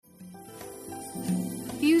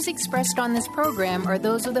Views expressed on this program are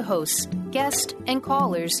those of the hosts, guests, and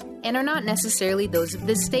callers, and are not necessarily those of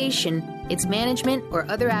this station, its management, or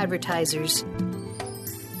other advertisers.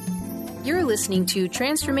 You're listening to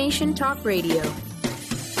Transformation Talk Radio.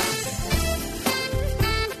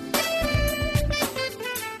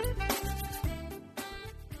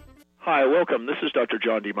 Hi, welcome. This is Dr.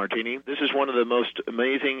 John DeMartini. This is one of the most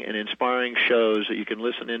amazing and inspiring shows that you can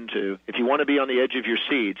listen into. If you want to be on the edge of your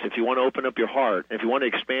seats, if you want to open up your heart, if you want to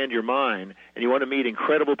expand your mind, and you want to meet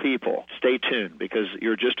incredible people, stay tuned because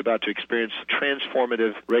you're just about to experience a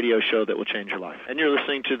transformative radio show that will change your life. And you're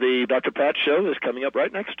listening to the Dr. Pat Show that's coming up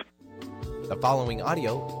right next. The following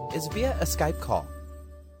audio is via a Skype call.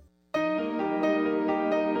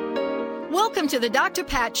 Welcome to the Dr.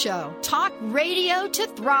 Pat Show. Talk radio to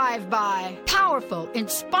thrive by. Powerful,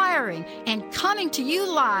 inspiring, and coming to you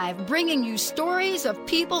live, bringing you stories of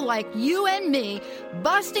people like you and me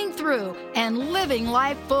busting through and living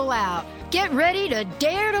life full out. Get ready to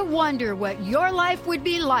dare to wonder what your life would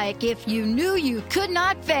be like if you knew you could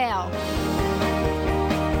not fail.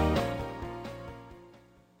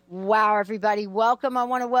 Wow, everybody. Welcome. I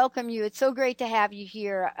want to welcome you. It's so great to have you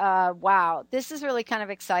here. Wow. This is really kind of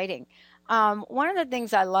exciting. One of the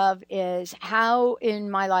things I love is how in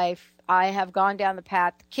my life I have gone down the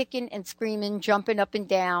path kicking and screaming, jumping up and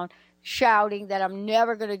down, shouting that I'm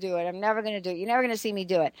never going to do it. I'm never going to do it. You're never going to see me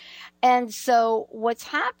do it. And so what's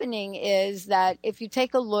happening is that if you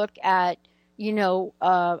take a look at,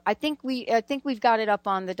 I think we've got it up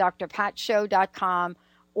on the drpatshow.com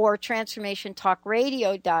or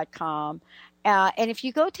transformationtalkradio.com. And if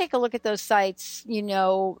you go take a look at those sites,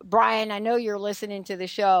 Brian, I know you're listening to the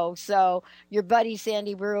show, so your buddy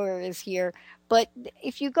Sandy Brewer is here. But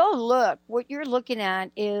if you go look, what you're looking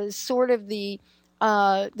at is sort of the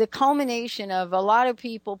culmination of a lot of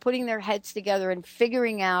people putting their heads together and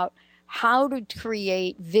figuring out how to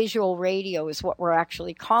create visual radio is what we're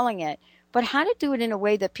actually calling it, but how to do it in a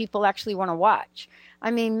way that people actually want to watch. I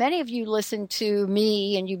mean, many of you listen to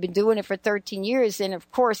me, and you've been doing it for 13 years, and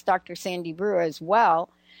of course, Dr. Sandy Brewer as well.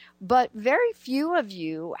 But very few of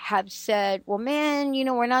you have said, well, man,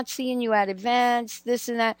 we're not seeing you at events, this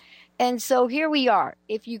and that. And so here we are.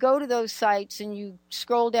 If you go to those sites and you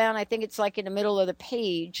scroll down, I think it's like in the middle of the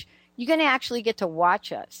page, you're going to actually get to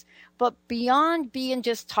watch us. But beyond being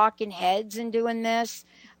just talking heads and doing this,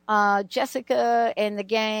 Jessica and the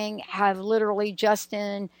gang have literally,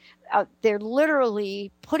 Justin, they're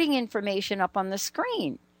literally putting information up on the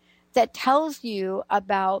screen that tells you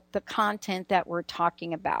about the content that we're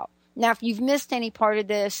talking about. Now, if you've missed any part of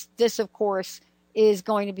this, of course, is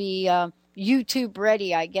going to be YouTube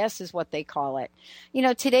ready, I guess is what they call it.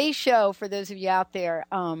 Today's show, for those of you out there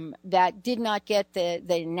that did not get the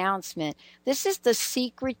announcement, this is the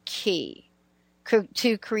secret key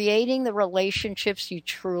to creating the relationships you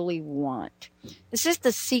truly want. This is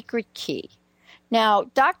the secret key. Now,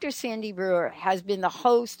 Dr. Sandy Brewer has been the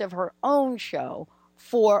host of her own show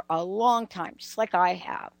for a long time, just like I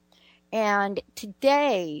have. And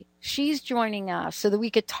today, she's joining us so that we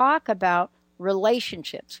could talk about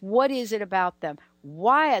relationships. What is it about them?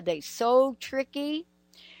 Why are they so tricky?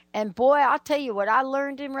 And boy, I'll tell you what I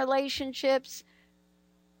learned in relationships.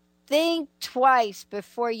 Think twice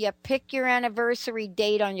before you pick your anniversary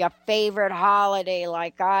date on your favorite holiday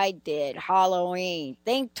like I did, Halloween.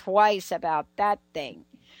 Think twice about that thing.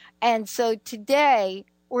 And so today,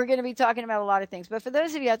 we're going to be talking about a lot of things. But for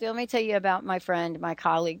those of you out there, let me tell you about my friend, my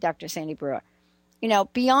colleague, Dr. Sandy Brewer.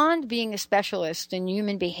 Beyond being a specialist in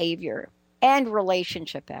human behavior and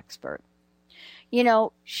relationship expert,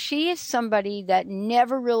 she is somebody that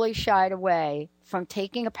never really shied away from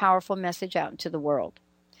taking a powerful message out into the world.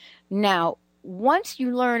 Now, once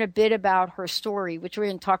you learn a bit about her story, which we're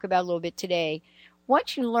going to talk about a little bit today,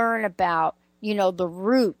 once you learn about, the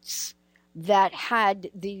roots that had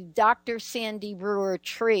the Dr. Sandy Brewer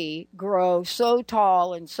tree grow so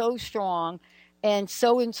tall and so strong and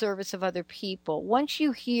so in service of other people, once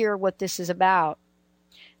you hear what this is about,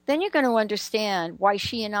 then you're going to understand why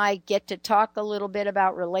she and I get to talk a little bit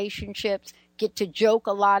about relationships, get to joke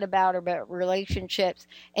a lot about relationships,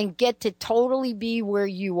 and get to totally be where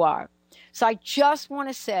you are. So I just want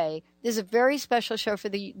to say this is a very special show for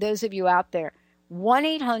those of you out there.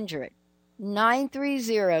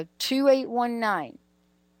 1-800-930-2819.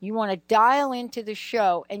 You want to dial into the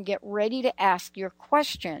show and get ready to ask your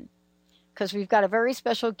question because we've got a very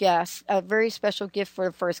special guest, a very special gift for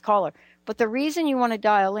the first caller. But the reason you want to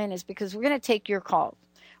dial in is because we're going to take your calls.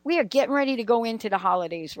 We are getting ready to go into the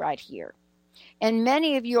holidays right here. And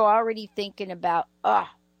many of you are already thinking about,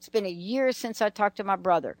 it's been a year since I talked to my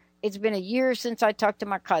brother. It's been a year since I talked to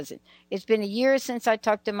my cousin. It's been a year since I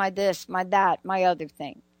talked to my this, my that, my other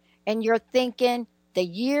thing. And you're thinking the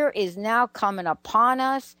year is now coming upon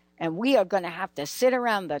us and we are going to have to sit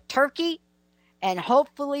around the turkey and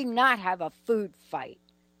hopefully not have a food fight.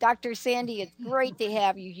 Dr. Sandy, it's great to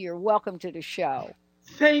have you here. Welcome to the show.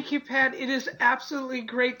 Thank you, Pat. It is absolutely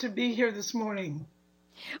great to be here this morning.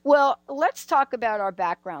 Well, let's talk about our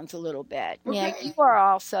backgrounds a little bit. Okay.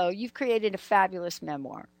 Yeah, you've created a fabulous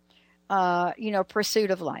memoir,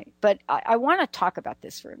 Pursuit of Light. But I want to talk about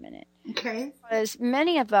this for a minute. Okay. Because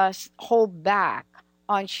many of us hold back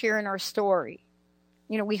on sharing our story.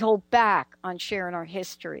 We hold back on sharing our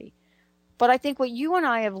history. But I think what you and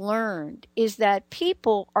I have learned is that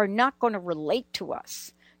people are not going to relate to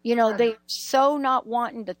us. They're so not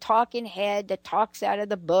wanting the talking head that talks out of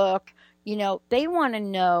the book. They want to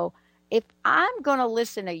know, if I'm going to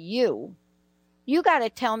listen to you, you got to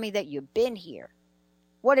tell me that you've been here.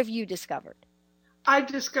 What have you discovered? I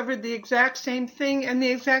discovered the exact same thing, and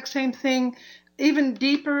the exact same thing even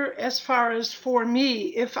deeper as far as for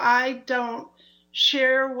me. If I don't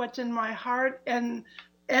share what's in my heart and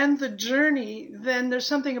the journey, then there's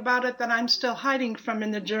something about it that I'm still hiding from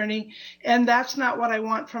in the journey, and that's not what I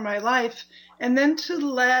want for my life. And then to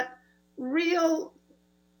let real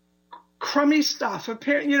crummy stuff,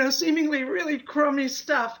 seemingly really crummy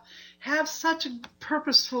stuff, have such a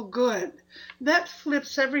purposeful good, that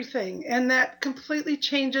flips everything, and that completely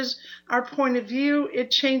changes our point of view. It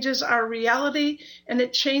changes our reality, and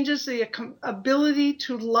it changes the ability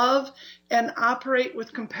to love and operate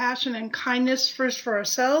with compassion and kindness, first for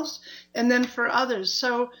ourselves and then for others.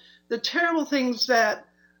 So the terrible things that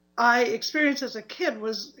I experienced as a kid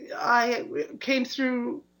was I came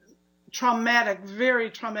through very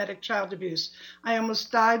traumatic child abuse. I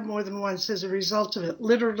almost died more than once as a result of it.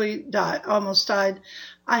 Literally almost died.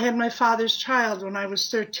 I had my father's child when I was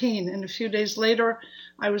 13, and a few days later,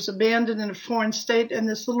 I was abandoned in a foreign state, and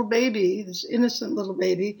this little baby, this innocent little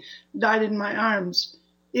baby, died in my arms.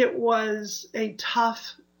 It was a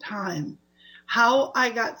tough time. How I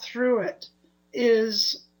got through it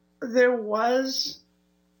is there was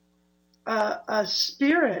a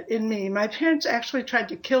spirit in me. My parents actually tried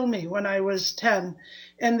to kill me when I was 10,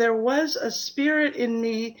 and there was a spirit in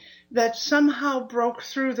me that somehow broke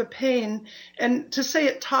through the pain. And to say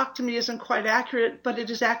it talked to me isn't quite accurate, but it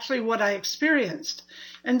is actually what I experienced.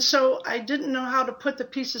 And so I didn't know how to put the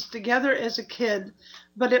pieces together as a kid,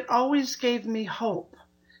 but it always gave me hope.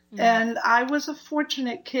 Mm-hmm. And I was a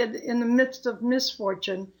fortunate kid in the midst of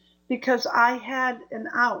misfortune because I had an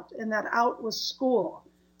out, and that out was school.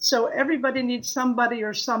 So everybody needs somebody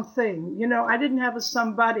or something. I didn't have a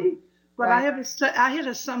somebody, but right. I had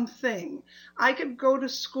a something. I could go to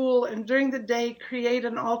school and during the day create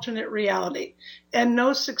an alternate reality and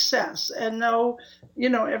know success and know,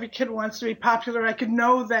 every kid wants to be popular. I could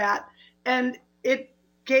know that. And it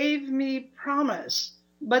gave me promise.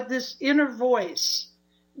 But this inner voice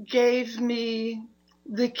gave me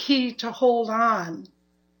the key to hold on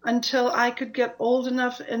until I could get old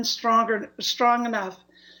enough and strong enough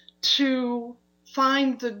to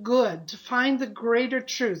find the good, to find the greater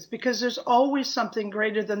truth, because there's always something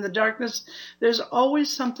greater than the darkness. There's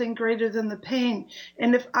always something greater than the pain.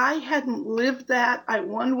 And if I hadn't lived that, I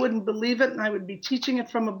wouldn't believe it, and I would be teaching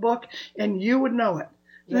it from a book, and you would know it.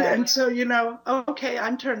 Yeah. And so, okay,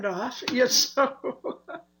 I'm turned off. Yes, so...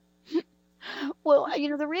 Well,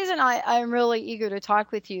 the reason I'm really eager to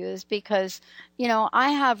talk with you is because, I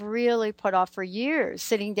have really put off for years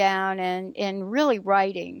sitting down and really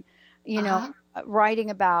writing, writing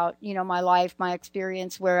about, my life, my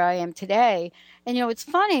experience, where I am today. And, it's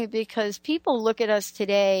funny because people look at us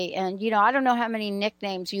today and, I don't know how many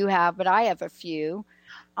nicknames you have, but I have a few.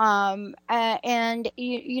 The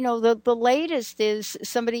latest is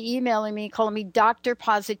somebody emailing me, calling me Dr.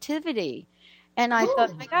 Positivity. And I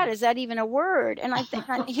thought, my God, is that even a word? And I think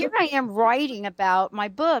here I am writing about my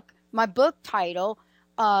book. My book title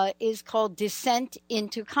is called Descent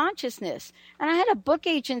into Consciousness. And I had a book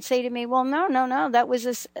agent say to me, well, no, that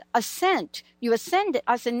was ascent. You ascended.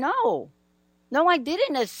 I said, no, I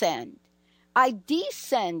didn't ascend. I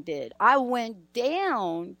descended. I went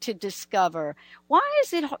down to discover. Why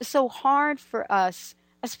is it so hard for us,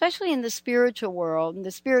 especially in the spiritual world, in the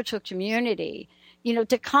spiritual community,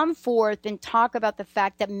 to come forth and talk about the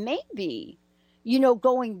fact that maybe,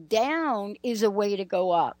 going down is a way to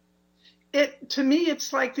go up? To me,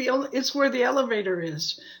 it's like it's where the elevator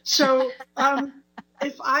is. So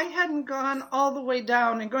if I hadn't gone all the way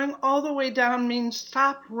down, and going all the way down means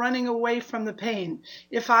stop running away from the pain.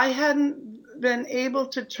 If I hadn't been able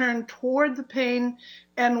to turn toward the pain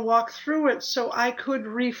and walk through it so I could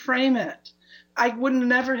reframe it, I would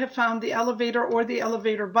never have found the elevator or the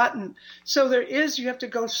elevator button. So you have to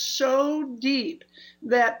go so deep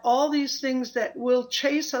that all these things that will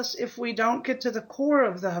chase us if we don't get to the core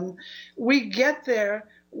of them, we get there.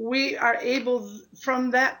 We are able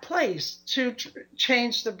from that place to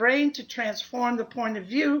change the brain, to transform the point of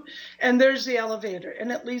view. And there's the elevator,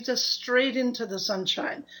 and it leads us straight into the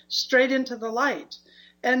sunshine, straight into the light.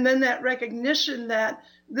 And then that recognition that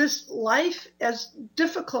this life, as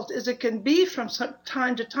difficult as it can be from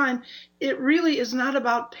time to time, it really is not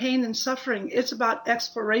about pain and suffering. It's about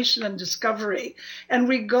exploration and discovery. And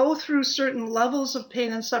we go through certain levels of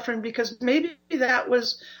pain and suffering because maybe that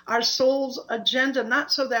was our soul's agenda,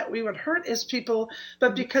 not so that we would hurt as people,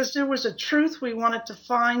 but because there was a truth we wanted to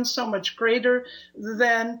find so much greater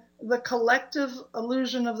than the collective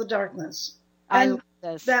illusion of the darkness. And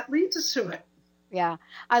that leads us to it. Yeah,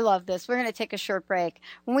 I love this. We're going to take a short break.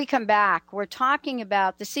 When we come back, we're talking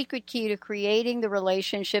about the secret key to creating the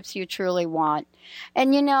relationships you truly want.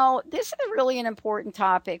 And, this is really an important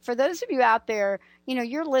topic. For those of you out there,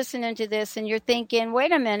 you're listening to this and you're thinking,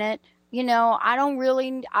 wait a minute, I don't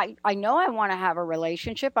really, I know I want to have a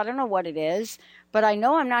relationship. I don't know what it is, but I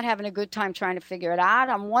know I'm not having a good time trying to figure it out.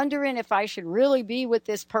 I'm wondering if I should really be with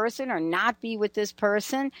this person or not be with this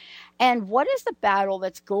person. And what is the battle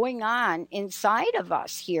that's going on inside of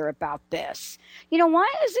us here about this?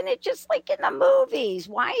 Why isn't it just like in the movies?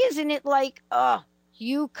 Why isn't it like,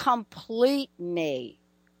 you complete me?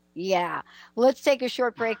 Yeah. Let's take a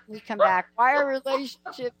short break when we come back. Why are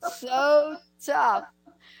relationships so tough?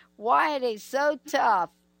 Why are they so tough?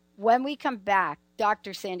 When we come back,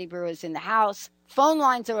 Dr. Sandy Brewer is in the house. Phone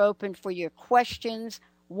lines are open for your questions.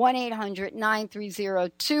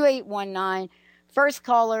 1-800-930-2819. First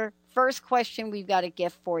caller, first question, we've got a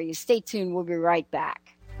gift for you. Stay tuned. We'll be right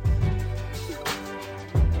back.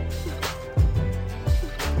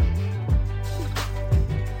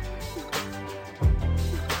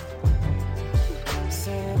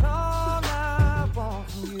 Said all I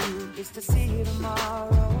want from you is to see you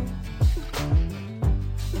tomorrow.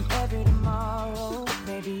 And every tomorrow,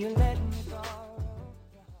 maybe you're letting me borrow.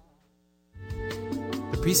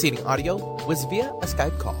 The preceding audio was via a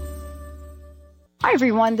Skype call. Hi,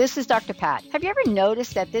 everyone. This is Dr. Pat. Have you ever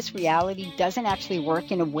noticed that this reality doesn't actually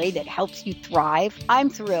work in a way that helps you thrive? I'm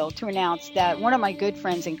thrilled to announce that one of my good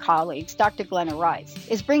friends and colleagues, Dr. Glenna Rice,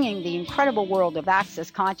 is bringing the incredible world of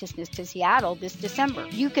Access Consciousness to Seattle this December.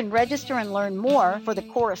 You can register and learn more for the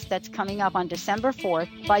course that's coming up on December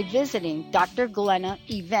 4th by visiting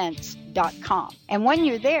drglennaevents.com. And when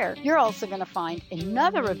you're there, you're also going to find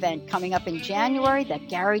another event coming up in January that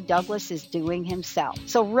Gary Douglas is doing himself.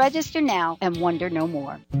 So register now and wonder no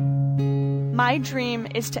more. My dream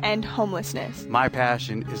is to end homelessness. My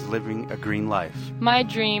passion is living a green life. My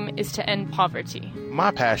dream is to end poverty.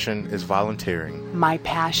 My passion is volunteering. My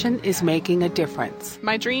passion is making a difference.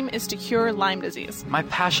 My dream is to cure Lyme disease. My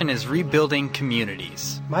passion is rebuilding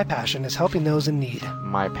communities. My passion is helping those in need.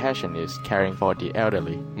 My passion is caring for the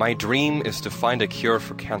elderly. My dream is to find a cure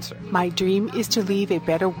for cancer. My dream is to leave a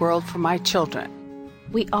better world for my children.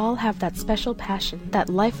 We all have that special passion, that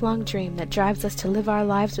lifelong dream that drives us to live our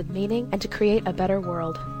lives with meaning and to create a better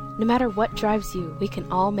world. No matter what drives you, we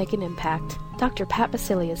can all make an impact. Dr. Pat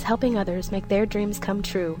Basili is helping others make their dreams come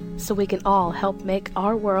true, so we can all help make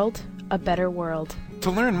our world a better world.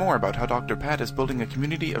 To learn more about how Dr. Pat is building a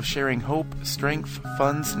community of sharing hope, strength,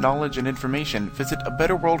 funds, knowledge, and information, visit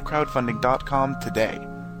abetterworldcrowdfunding.com today.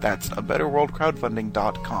 That's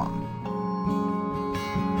abetterworldcrowdfunding.com.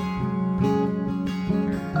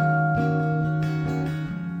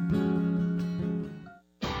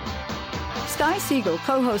 Sky Siegel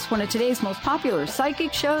co-hosts one of today's most popular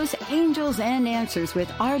psychic shows, Angels and Answers,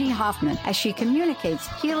 with Artie Hoffman, as she communicates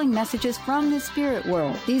healing messages from the spirit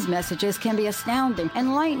world. These messages can be astounding,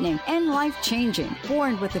 enlightening, and life-changing.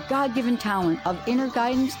 Born with the God-given talent of inner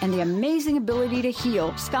guidance and the amazing ability to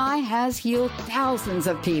heal, Sky has healed thousands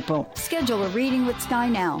of people. Schedule a reading with Sky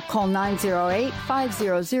now. Call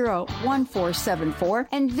 908-500-1474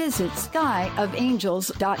 and visit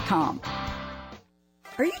skyofangels.com.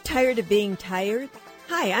 Are you tired of being tired?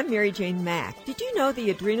 Hi, I'm Mary Jane Mack. Did you know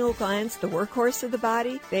the adrenal glands, the workhorse of the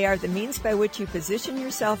body? They are the means by which you position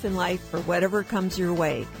yourself in life for whatever comes your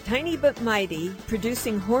way. Tiny but mighty,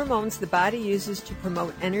 producing hormones the body uses to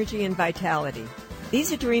promote energy and vitality.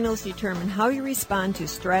 These adrenals determine how you respond to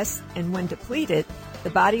stress, and when depleted,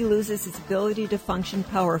 the body loses its ability to function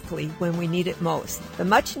powerfully when we need it most. The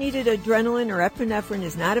much-needed adrenaline or epinephrine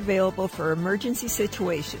is not available for emergency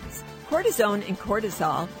situations. Cortisone and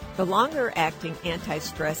cortisol, the longer-acting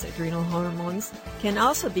anti-stress adrenal hormones, can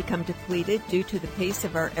also become depleted due to the pace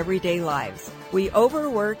of our everyday lives. We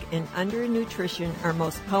overwork and undernutrition our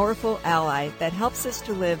most powerful ally that helps us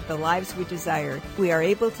to live the lives we desire. We are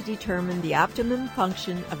able to determine the optimum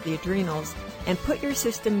function of the adrenals and put your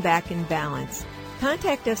system back in balance.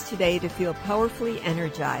 Contact us today to feel powerfully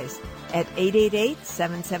energized at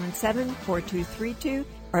 888-777-4232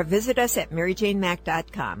 or visit us at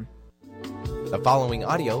maryjanemack.com. The following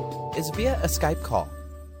audio is via a Skype call.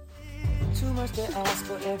 Too much to ask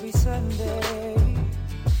for every Sunday.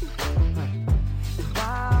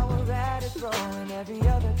 While we're at it, throwing every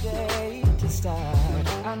other day to start.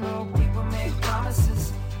 I know people make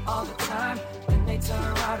promises all the time, then they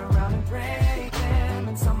turn right around and break them.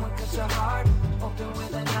 And someone cuts your heart open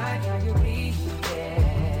with a knife, now you're bleeding.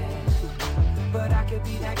 But I could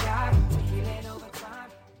be that guy to heal it over time.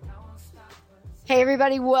 Hey,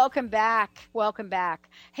 everybody, welcome back. Welcome back.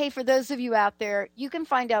 Hey, for those of you out there, you can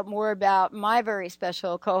find out more about my very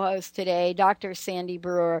special co-host today, Dr. Sandy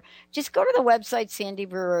Brewer. Just go to the website,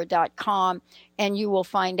 sandybrewer.com, and you will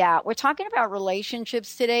find out. We're talking about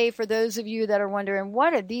relationships today for those of you that are wondering,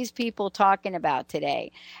 what are these people talking about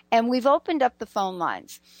today? And we've opened up the phone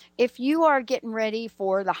lines. If you are getting ready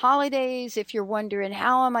for the holidays, if you're wondering,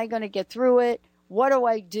 how am I going to get through it? What do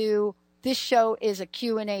I do? This show is a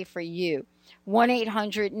Q&A for you.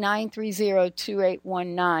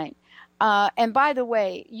 1-800-930-2819. And by the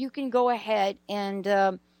way, you can go ahead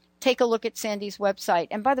and take a look at Sandy's website.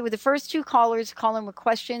 And by the way, the first two callers call in with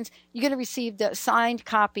questions, you're going to receive the signed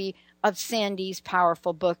copy of Sandy's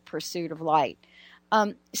powerful book, Pursuit of Light.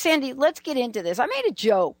 Sandy, let's get into this. I made a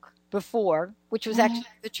joke before, which was actually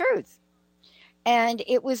the truth. And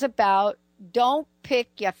it was about, don't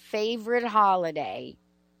pick your favorite holiday.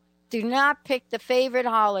 Do not pick the favorite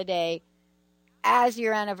holiday as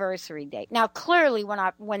your anniversary date. Now, clearly,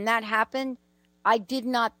 when that happened, I did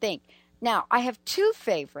not think. Now, I have two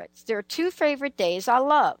favorites. There are two favorite days I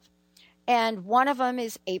love. And one of them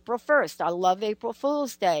is April 1st. I love April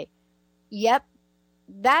Fool's Day. Yep,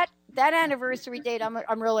 that anniversary date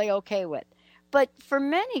I'm really okay with. But for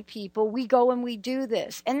many people, we go and we do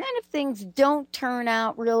this. And then if things don't turn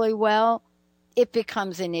out really well, it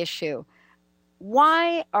becomes an issue.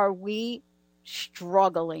 Why are we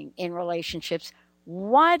struggling in relationships?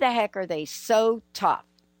 Why the heck are they so tough?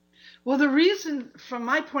 Well, the reason, from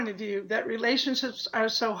my point of view, that relationships are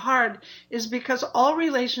so hard is because all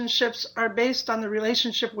relationships are based on the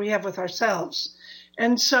relationship we have with ourselves.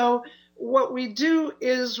 And so what we do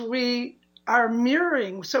is we are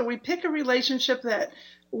mirroring. So we pick a relationship that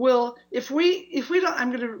will, if we don't,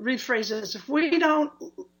 I'm going to rephrase this, if we don't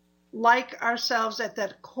like ourselves at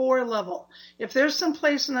that core level, if there's some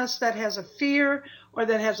place in us that has a fear or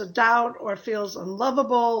that has a doubt or feels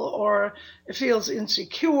unlovable or feels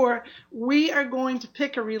insecure, we are going to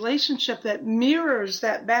pick a relationship that mirrors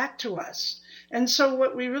that back to us. And so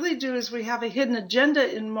what we really do is we have a hidden agenda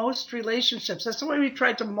in most relationships. That's the way we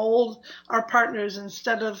try to mold our partners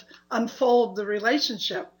instead of unfold the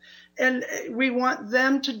relationship. And we want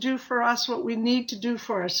them to do for us what we need to do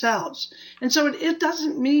for ourselves. And so it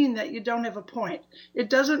doesn't mean that you don't have a point. It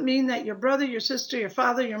doesn't mean that your brother, your sister, your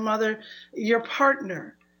father, your mother, your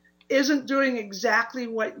partner isn't doing exactly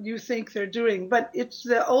what you think they're doing. But it's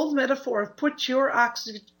the old metaphor of put your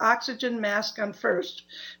oxygen mask on first.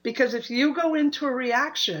 Because if you go into a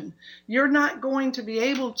reaction, you're not going to be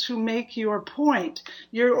able to make your point.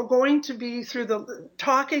 You're going to be through the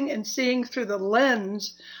talking and seeing through the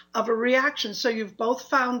lens of a reaction. So you've both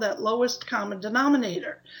found that lowest common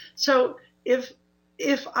denominator. So if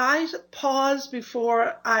I pause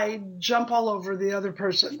before I jump all over the other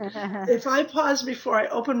person, if I pause before I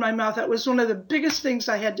open my mouth, that was one of the biggest things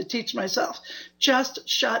I had to teach myself. Just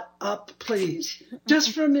shut up, please.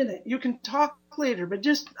 Just for a minute. You can talk later, but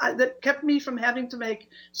that kept me from having to make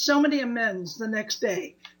so many amends the next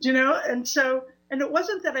day, And it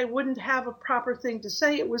wasn't that I wouldn't have a proper thing to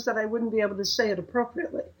say. It was that I wouldn't be able to say it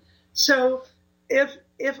appropriately. So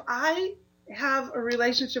if I have a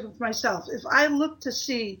relationship with myself, if I look to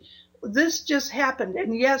see this just happened,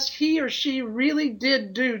 and yes, he or she really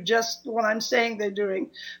did do just what I'm saying they're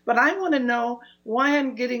doing, but I want to know why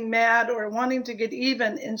I'm getting mad or wanting to get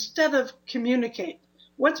even instead of communicate.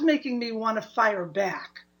 What's making me want to fire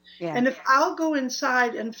back? Yeah. And if I'll go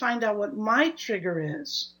inside and find out what my trigger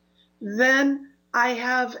is, then I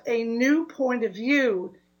have a new point of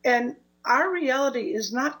view. And our reality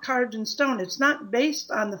is not carved in stone. It's not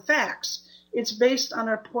based on the facts. It's based on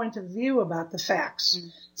our point of view about the facts.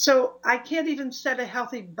 So I can't even set a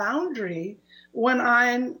healthy boundary when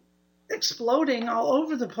I'm exploding all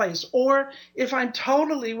over the place, or if I'm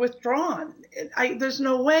totally withdrawn, there's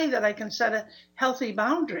no way that I can set a healthy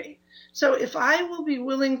boundary. So if I will be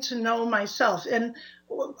willing to know myself, and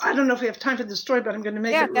I don't know if we have time for this story, but I'm going to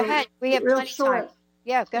make it go ahead. We have real plenty short. time.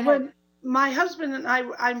 Yeah, go ahead. When my husband and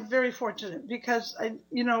I'm very fortunate because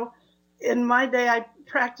in my day I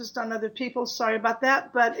practiced on other people. Sorry about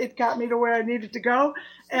that, but it got me to where I needed to go.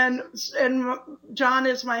 And John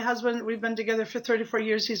is my husband. We've been together for 34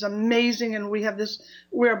 years. He's amazing, and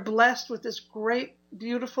we're blessed with this great,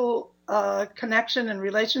 beautiful connection and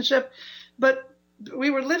relationship. But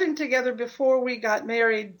we were living together before we got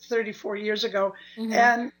married 34 years ago,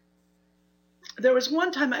 and there was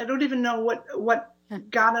one time, I don't even know what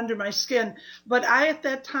got under my skin, but I at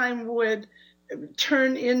that time would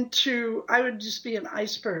I would just be an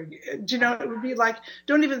iceberg. It would be like,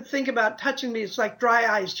 don't even think about touching me. It's like dry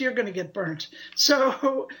ice. You're going to get burnt.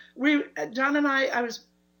 So John and I was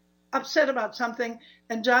upset about something,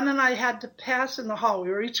 and John and I had to pass in the hall. We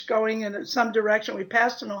were each going in some direction. We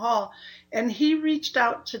passed in the hall, and he reached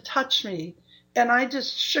out to touch me, and I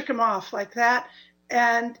just shook him off like that.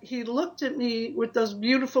 And he looked at me with those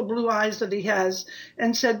beautiful blue eyes that he has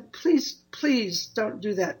and said, please, please don't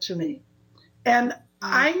do that to me. And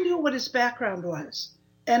I knew what his background was,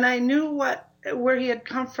 and I knew where he had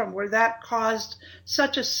come from, where that caused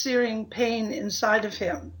such a searing pain inside of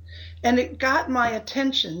him. And it got my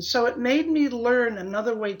attention, so it made me learn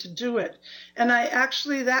another way to do it. And I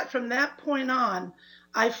actually, from that point on,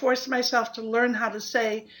 I forced myself to learn how to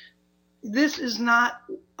say, this is not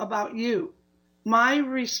about you. My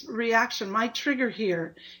reaction, my trigger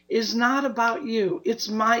here is not about you. It's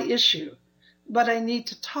my issue. But I need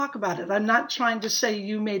to talk about it. I'm not trying to say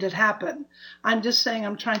you made it happen. I'm just saying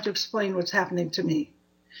I'm trying to explain what's happening to me.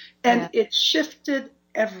 And it shifted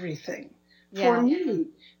everything for me,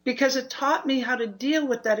 because it taught me how to deal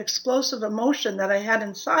with that explosive emotion that I had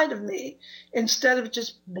inside of me instead of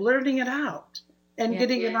just blurting it out and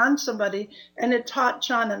getting it on somebody. And it taught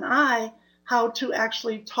John and I how to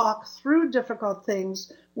actually talk through difficult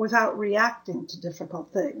things without reacting to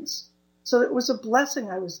difficult things. So it was a blessing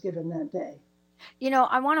I was given that day.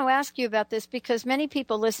 I want to ask you about this because many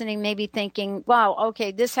people listening may be thinking, wow,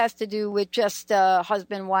 okay, this has to do with just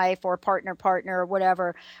husband, wife, or partner, or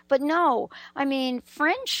whatever. But no, I mean,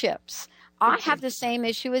 friendships. I have the same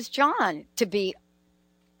issue as John, to be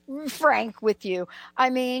frank with you. I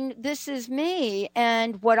mean, this is me.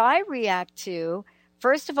 And what I react to,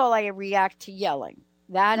 first of all, I react to yelling.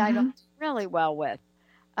 That I don't do really well with.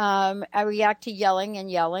 I react to yelling.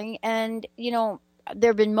 And,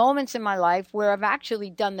 there have been moments in my life where I've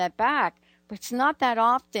actually done that back, but it's not that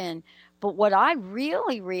often. But what I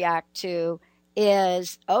really react to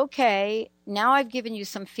is, okay, now I've given you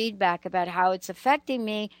some feedback about how it's affecting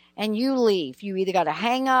me, and you leave. You either got to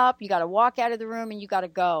hang up, you got to walk out of the room, and you got to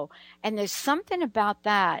go. And there's something about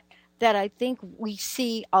that I think we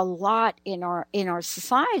see a lot in our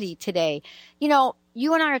society today. You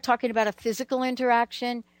and I are talking about a physical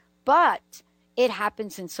interaction, but it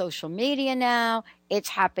happens in social media now. It's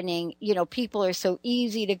happening, people are so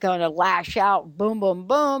easy to kind of lash out, boom, boom,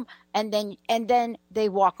 boom, and then they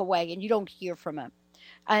walk away and you don't hear from them.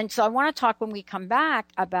 And so I want to talk when we come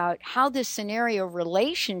back about how this scenario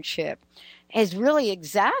relationship is really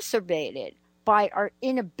exacerbated by our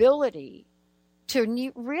inability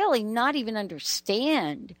to really not even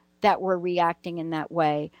understand that we're reacting in that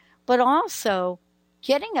way, but also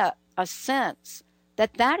getting a sense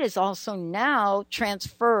that is also now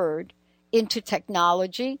transferred into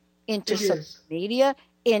technology, into social media,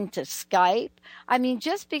 into Skype. I mean,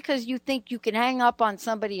 just because you think you can hang up on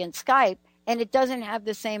somebody in Skype and it doesn't have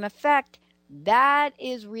the same effect, that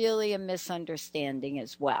is really a misunderstanding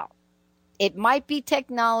as well. It might be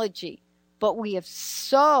technology, but we have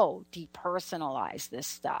so depersonalized this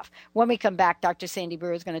stuff. When we come back, Dr. Sandy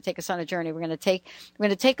Brewer is going to take us on a journey. We're going to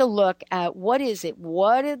take a look at what is it?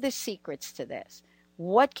 What are the secrets to this?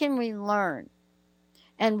 What can we learn?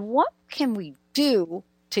 And what can we do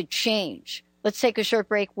to change? Let's take a short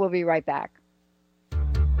break. We'll be right back.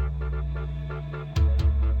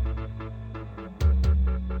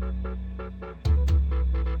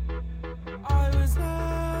 I was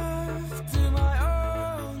left to my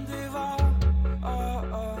own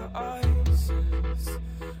devices.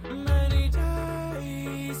 Many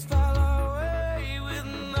days fell away with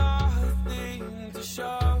nothing to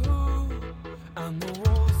show. And the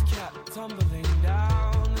walls kept tumbling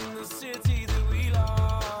down in the city that we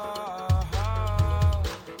love.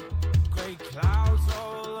 Great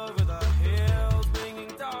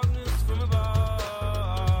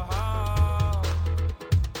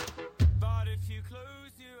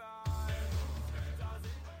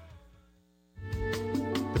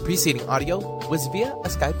preceding audio was via a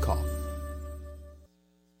Skype call.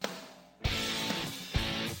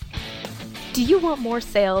 Do you want more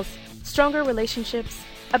sales, stronger relationships,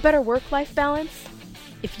 a better work-life balance?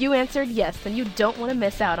 If you answered yes, then you don't want to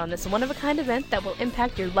miss out on this one-of-a-kind event that will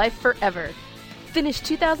impact your life forever. Finish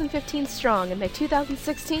 2015 strong and make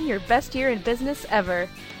 2016 your best year in business ever.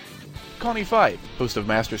 Connie Fife, host of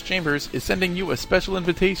Masters Chambers, is sending you a special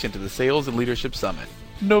invitation to the Sales and Leadership Summit,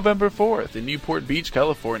 November 4th in Newport Beach,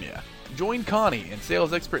 California. Join Connie and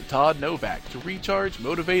sales expert Todd Novak to recharge,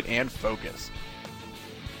 motivate, and focus.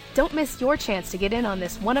 Don't miss your chance to get in on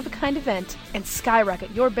this one-of-a-kind event and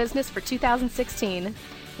skyrocket your business for 2016.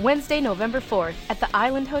 Wednesday, November 4th at the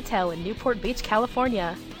Island Hotel in Newport Beach,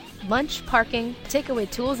 California. Lunch, parking, takeaway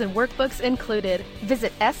tools, and workbooks included.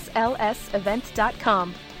 Visit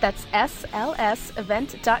slsevent.com. That's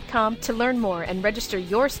slsevent.com to learn more and register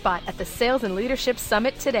your spot at the Sales and Leadership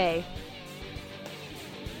Summit today.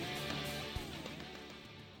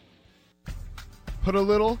 Put a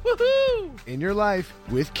little woohoo in your life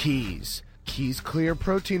with Keys. Keys Clear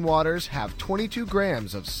Protein Waters have 22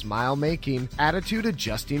 grams of smile-making,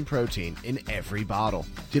 attitude-adjusting protein in every bottle.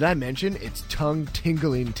 Did I mention its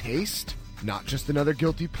tongue-tingling taste? Not just another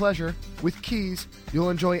guilty pleasure. With Keys, you'll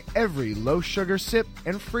enjoy every low-sugar sip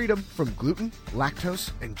and freedom from gluten, lactose,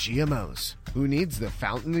 and GMOs. Who needs the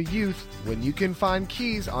fountain of youth when you can find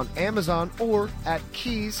Keys on Amazon or at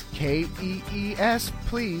Keys, Kees,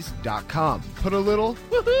 please.com. Put a little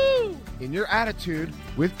woohoo in your attitude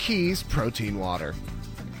with Keys Protein Water.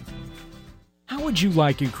 How would you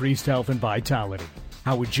like increased health and vitality?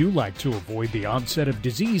 How would you like to avoid the onset of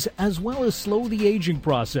disease as well as slow the aging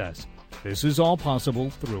process? This is all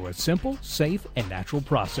possible through a simple, safe, and natural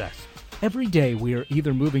process. Every day we are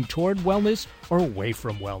either moving toward wellness or away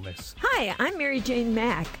from wellness. Hi, I'm Mary Jane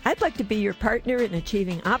Mack. I'd like to be your partner in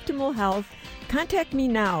achieving optimal health. Contact me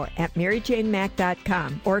now at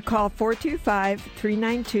maryjanemack.com or call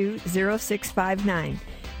 425-392-0659.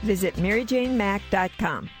 Visit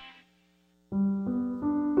maryjanemack.com.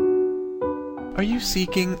 Are you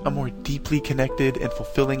seeking a more deeply connected and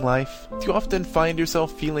fulfilling life? Do you often find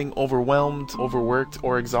yourself feeling overwhelmed, overworked,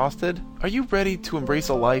 or exhausted? Are you ready to embrace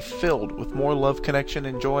a life filled with more love, connection,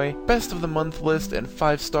 and joy? Best of the Month list and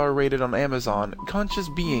 5-star rated on Amazon, Conscious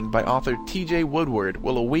Being by author TJ Woodward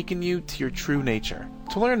will awaken you to your true nature.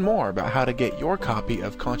 To learn more about how to get your copy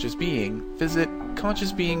of Conscious Being, visit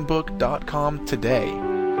consciousbeingbook.com today.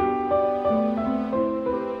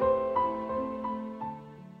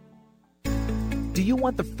 Do you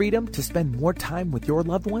want the freedom to spend more time with your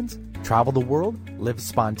loved ones? Travel the world? Live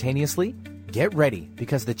spontaneously? Get ready,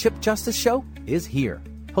 because the Chip Justice Show is here.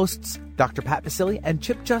 Hosts Dr. Pat Basile and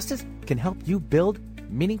Chip Justice can help you build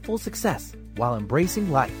meaningful success while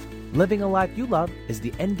embracing life. Living a life you love is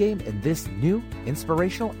the end game in this new,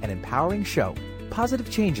 inspirational, and empowering show.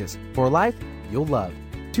 Positive changes for a life you'll love.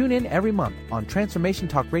 Tune in every month on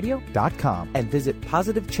TransformationTalkRadio.com and visit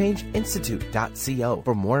PositiveChangeInstitute.co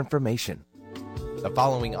for more information. The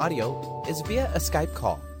following audio is via a Skype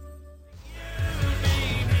call.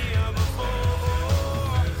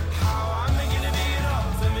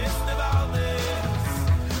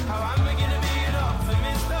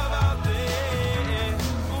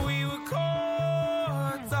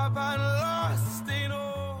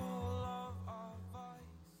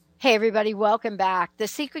 Hey, everybody, welcome back. The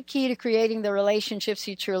secret key to creating the relationships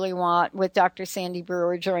you truly want with Dr. Sandy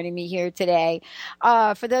Brewer joining me here today.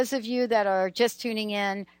 For those of you that are just tuning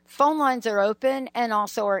in, phone lines are open and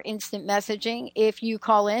also our instant messaging. If you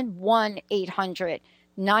call in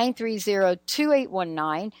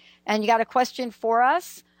 1-800-930-2819 and you got a question for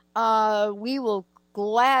us, we will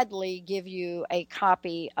gladly give you a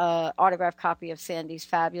copy, autographed copy of Sandy's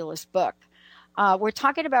fabulous book. We're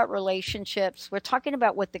talking about relationships. We're talking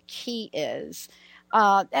about what the key is.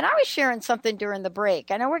 And I was sharing something during the break.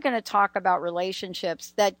 I know we're going to talk about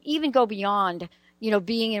relationships that even go beyond,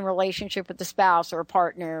 being in relationship with the spouse or a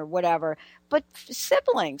partner or whatever, but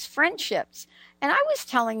siblings, friendships. And I was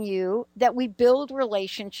telling you that we build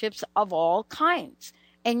relationships of all kinds.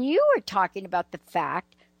 And you were talking about the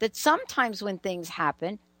fact that sometimes when things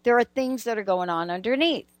happen, there are things that are going on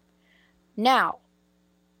underneath. Now,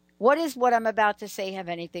 what does what I'm about to say have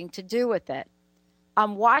anything to do with it?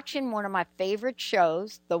 I'm watching one of my favorite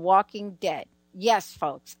shows, The Walking Dead. Yes,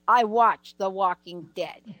 folks, I watch The Walking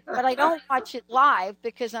Dead, but I don't watch it live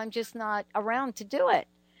because I'm just not around to do it.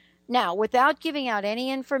 Now, without giving out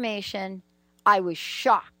any information, I was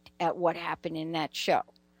shocked at what happened in that show.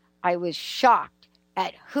 I was shocked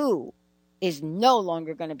at who is no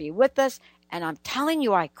longer going to be with us, and I'm telling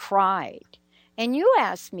you, I cried. And you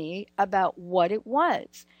asked me about what it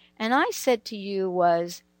was. And I said to you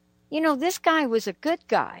was This guy was a good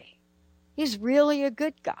guy. He's really a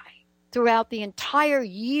good guy throughout the entire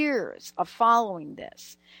years of following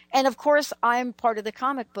this. And of course, I'm part of the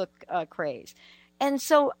comic book craze. And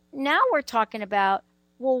so now we're talking about,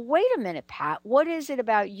 well, wait a minute, Pat, what is it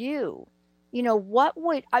about you?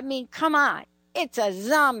 Come on, it's a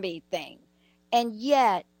zombie thing. And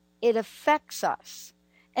yet it affects us.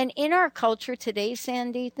 And in our culture today,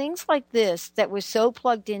 Sandy, things like this that we're so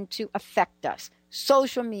plugged into affect us.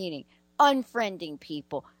 Social media, unfriending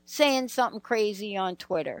people, saying something crazy on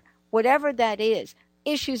Twitter, whatever that is,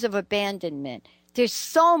 issues of abandonment. There's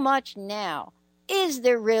so much now. Is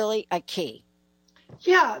there really a key?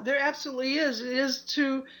 Yeah, there absolutely is. It is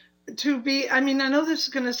to be, I know this is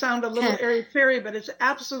going to sound a little airy-fairy, but it's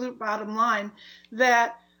absolute bottom line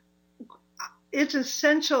that it's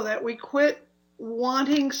essential that we quit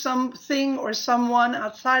wanting something or someone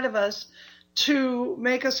outside of us to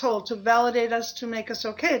make us whole, to validate us, to make us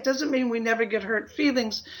okay. It doesn't mean we never get hurt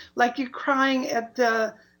feelings, like you crying at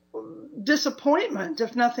the disappointment,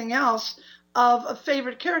 if nothing else, of a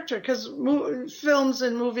favorite character, because films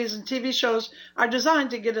and movies and TV shows are designed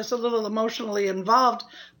to get us a little emotionally involved.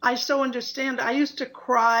 I so understand. I used to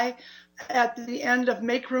cry at the end of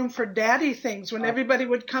Make Room for Daddy things when everybody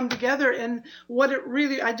would come together, and what it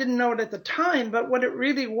really, I didn't know it at the time, but what it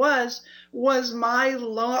really was my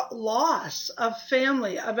loss of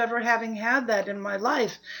family, of ever having had that in my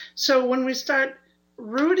life. So when we start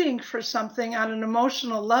rooting for something on an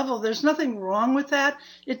emotional level, there's nothing wrong with that.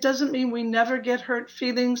 It doesn't mean we never get hurt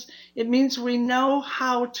feelings. It means we know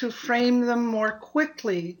how to frame them more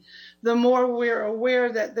quickly. The more we're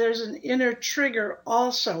aware that there's an inner trigger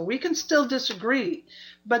also. We can still disagree,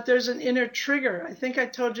 but there's an inner trigger. I think I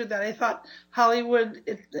told you that I thought Hollywood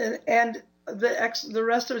and the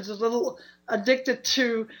rest of it is a little addicted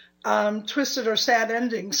to twisted or sad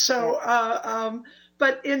endings. So,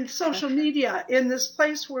 but in social media, in this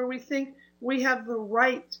place where we think we have the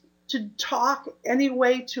right to talk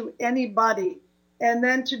anyway to anybody and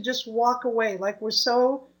then to just walk away like we're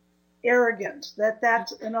so arrogant that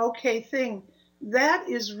that's an okay thing, that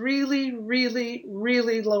is really, really,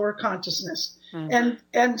 really lower consciousness.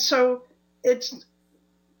 And so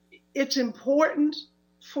it's important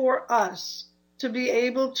for us to be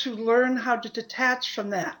able to learn how to detach from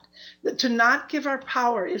that, to not give our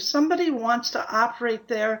power. If somebody wants to operate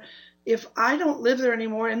there, if I don't live there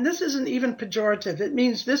anymore, and this isn't even pejorative, it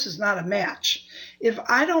means this is not a match. If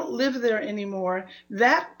I don't live there anymore,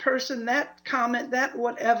 that person, that comment, that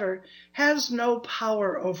whatever has no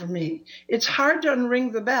power over me. It's hard to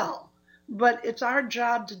unring the bell, but it's our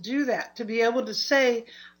job to do that, to be able to say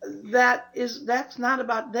that's not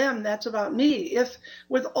about them, that's about me. If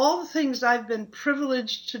with all the things I've been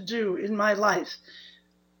privileged to do in my life,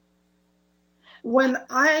 when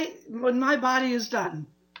my body is done,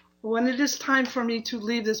 when it is time for me to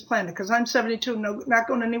leave this planet, because I'm 72, not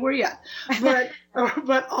going anywhere yet,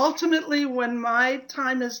 but ultimately when my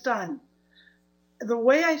time is done, the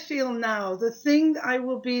way I feel now, the thing I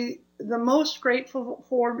will be the most grateful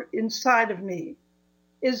for inside of me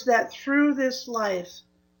is that through this life,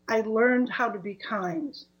 I learned how to be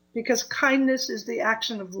kind, because kindness is the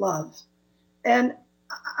action of love. And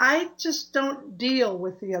I just don't deal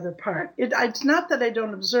with the other part. It's not that I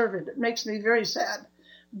don't observe it. It makes me very sad.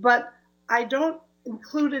 But I don't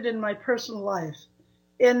include it in my personal life.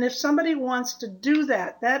 And if somebody wants to do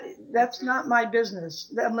that's not my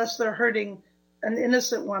business, unless they're hurting an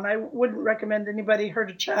innocent one. I wouldn't recommend anybody hurt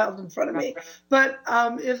a child in front of me. But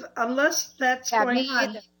unless that's going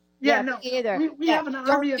on. Yeah, no, we have an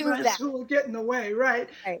army of us who will get in the way, right?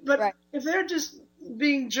 But if they're just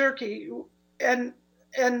being jerky and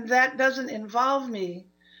that doesn't involve me,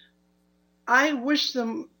 I wish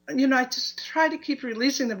them, I just try to keep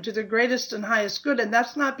releasing them to the greatest and highest good. And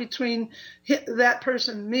that's not between that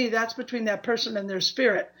person and me. That's between that person and their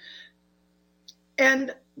spirit.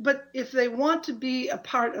 But if they want to be a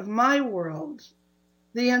part of my world,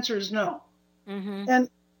 the answer is no. Mm-hmm.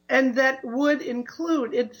 And that would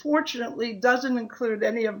include, it fortunately doesn't include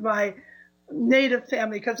any of my native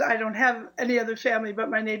family, because I don't have any other family but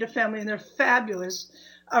my native family, and they're fabulous.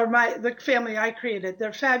 Or the family I created,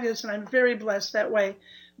 they're fabulous, and I'm very blessed that way.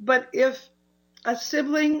 But if a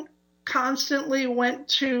sibling constantly went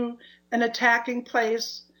to an attacking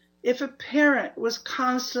place, if a parent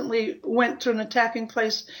went to an attacking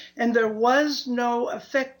place, and there was no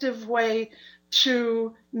effective way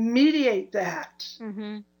to mediate that,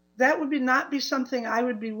 mm-hmm. that would not be something I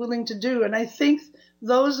would be willing to do. And I think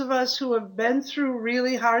those of us who have been through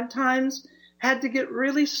really hard times had to get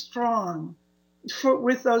really strong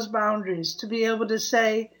with those boundaries to be able to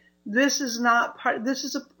say, this is not part,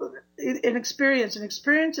 an experience. An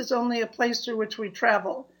experience is only a place through which we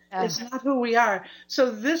travel. It's not who we are.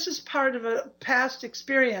 So this is part of a past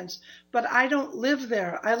experience, but I don't live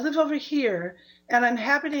there. I live over here, and I'm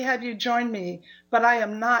happy to have you join me, but I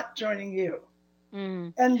am not joining you.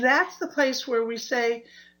 Mm. And that's the place where we say,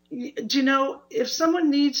 do you know, if someone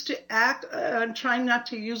needs to act, I'm trying not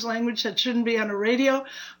to use language that shouldn't be on a radio,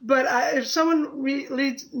 but if someone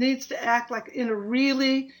needs to act like in a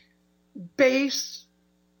really base,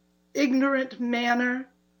 ignorant manner,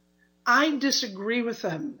 I disagree with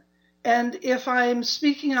them. And if I'm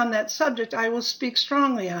speaking on that subject, I will speak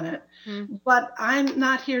strongly on it. Mm. But I'm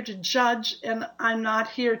not here to judge, and I'm not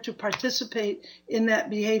here to participate in that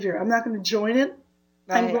behavior. I'm not going to join it.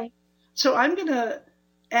 Right. I'm going to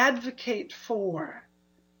advocate for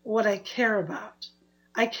what I care about.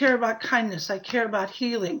 I care about kindness. I care about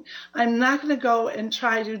healing. I'm not going to go and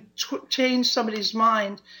try to change somebody's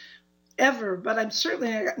mind ever, but I'm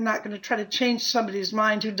certainly not going to try to change somebody's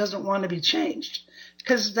mind who doesn't want to be changed,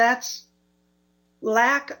 because that's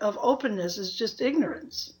lack of openness is just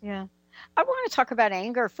ignorance. Yeah. I want to talk about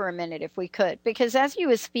anger for a minute, if we could, because as you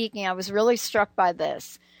were speaking, I was really struck by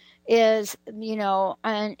this is, you know,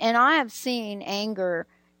 and I have seen anger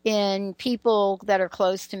in people that are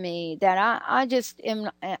close to me that I just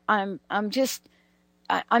am, I'm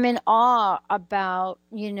in awe about,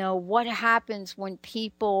 you know, what happens when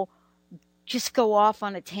people just go off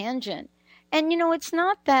on a tangent. And, you know, it's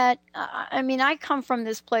not that, I mean, I come from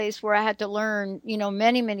this place where I had to learn, you know,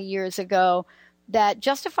 many, many years ago that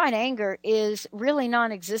justified anger is really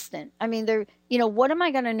non-existent. I mean, you know, what am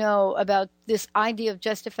I going to know about this idea of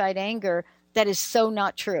justified anger that is so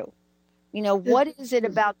not true? You know, what is it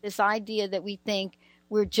about this idea that we think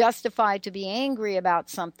we're justified to be angry about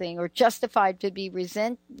something or justified to be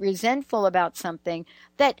resentful about something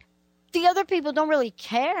that the other people don't really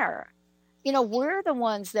care? You know, we're the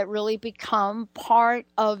ones that really become part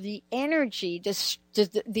of the energy,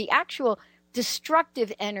 the actual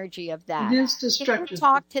destructive energy of that. It is destructive. Can you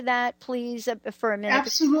talk to that, please, for a minute?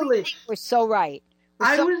 Absolutely. We're so right.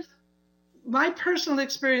 My personal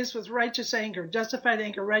experience with righteous anger, justified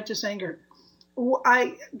anger, righteous anger,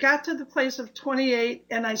 I got to the place of 28,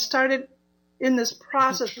 and I started in this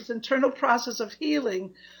process, this internal process of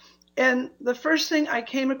healing. And the first thing I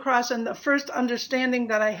came across and the first understanding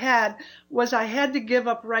that I had was I had to give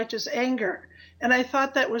up righteous anger. And I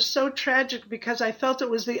thought that was so tragic because I felt it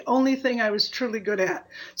was the only thing I was truly good at.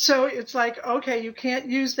 So it's like, okay, you can't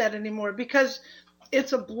use that anymore because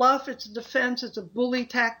it's a bluff, it's a defense, it's a bully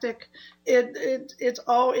tactic.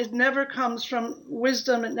 It never comes from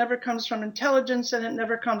wisdom, it never comes from intelligence, and it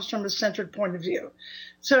never comes from a centered point of view.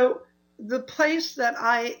 So the place that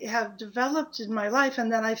I have developed in my life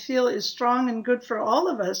and that I feel is strong and good for all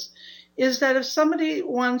of us is that if somebody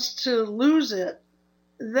wants to lose it,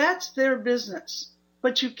 that's their business,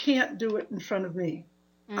 but you can't do it in front of me.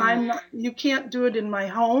 You can't do it in my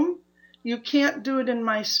home. You can't do it in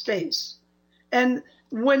my space. And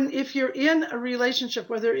if you're in a relationship,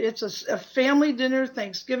 whether it's a family dinner,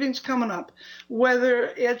 Thanksgiving's coming up, whether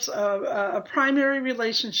it's a primary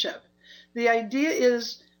relationship, the idea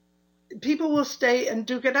is people will stay and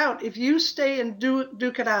duke it out. If you stay and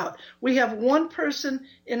duke it out, we have one person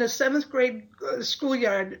in a 7th grade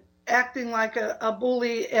schoolyard acting like a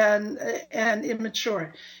bully and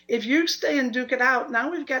immature. If you stay and duke it out,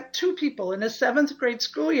 now we've got 2 people in a 7th grade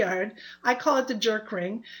schoolyard, I call it the jerk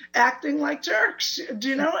ring, acting like jerks. Do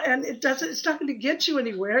you know? And it's not going to get you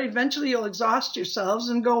anywhere. Eventually you'll exhaust yourselves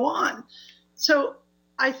and go on. So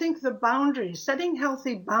I think the boundaries, setting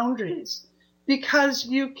healthy boundaries, because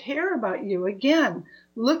you care about you. Again,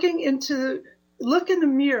 look in the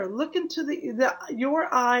mirror, look into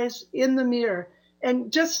your eyes in the mirror,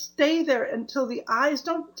 and just stay there until the eyes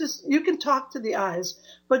you can talk to the eyes,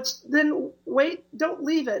 but then wait, don't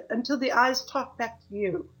leave it until the eyes talk back to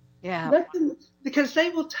you. Yeah. Because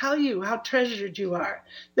they will tell you how treasured you are.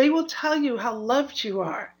 They will tell you how loved you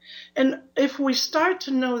are. And if we start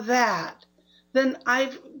to know that, then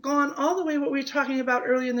I've gone all the way what we were talking about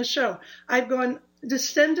earlier in the show. I've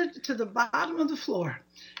descended to the bottom of the floor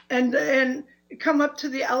and come up to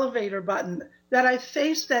the elevator button, that I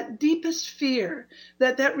face that deepest fear,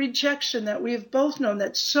 that rejection that we have both known,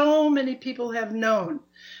 that so many people have known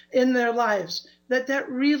in their lives, that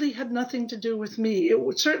really had nothing to do with me.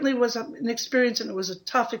 It certainly was an experience, and it was a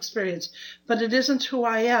tough experience, but it isn't who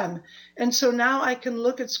I am. And so now I can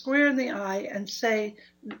look it square in the eye and say,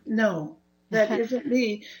 no, that isn't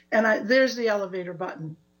me. And there's the elevator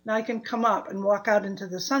button. Now I can come up and walk out into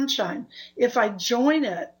the sunshine. If I join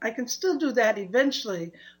it, I can still do that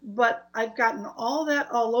eventually, but I've gotten all that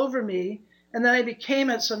all over me, And then I became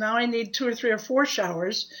it, so now I need 2 or 3 or 4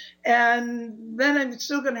 showers. And then I'm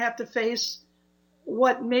still going to have to face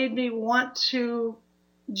what made me want to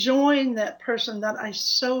join that person that I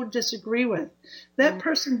so disagree with. That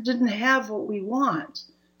person didn't have what we want.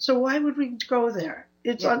 So why would we go there?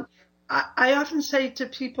 I often say to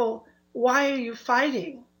people, why are you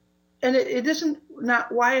fighting? And it isn't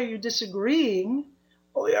not why are you disagreeing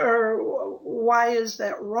or why is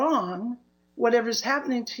that wrong, whatever's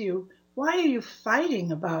happening to you. Why are you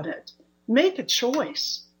fighting about it? Make a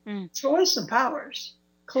choice. Choice empowers.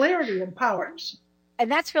 Clarity empowers.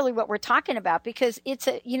 And that's really what we're talking about, because it's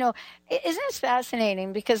isn't it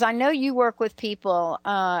fascinating? Because I know you work with people,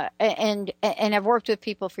 and have worked with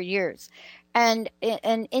people for years, and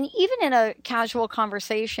even in a casual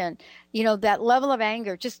conversation, that level of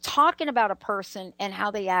anger, just talking about a person and how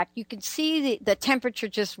they act, you can see the temperature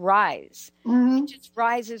just rise. It just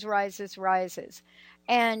rises.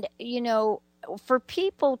 And, for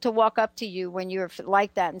people to walk up to you when you're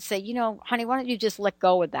like that and say, honey, why don't you just let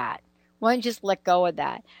go of that? Why don't you just let go of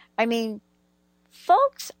that? I mean,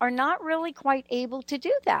 folks are not really quite able to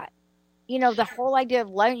do that. The whole idea of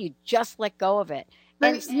letting you just let go of it.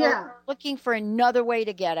 And looking for another way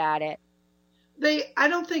to get at it. I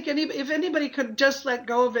don't think if anybody could just let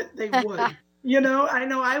go of it, they would. I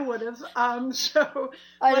know I would have.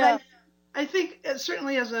 I think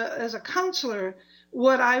certainly as a counselor,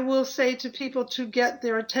 what I will say to people to get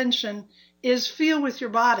their attention is feel with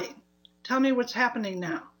your body. Tell me what's happening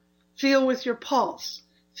now. Feel with your pulse.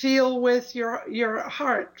 Feel with your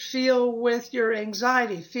heart. Feel with your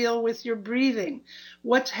anxiety. Feel with your breathing.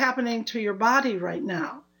 What's happening to your body right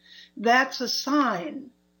now? That's a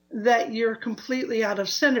sign that you're completely out of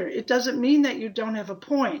center. It doesn't mean that you don't have a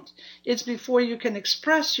point. It's before you can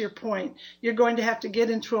express your point, you're going to have to get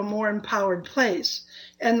into a more empowered place.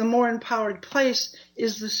 And the more empowered place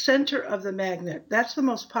is the center of the magnet. That's the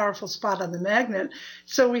most powerful spot on the magnet.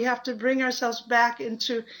 So we have to bring ourselves back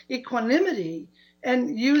into equanimity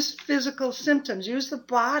and use physical symptoms, use the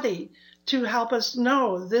body to help us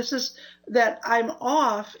know this is that I'm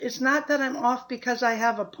off. It's not that I'm off because I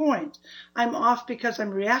have a point. I'm off because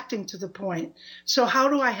I'm reacting to the point. So how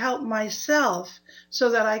do I help myself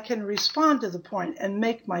so that I can respond to the point and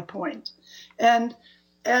make my point? And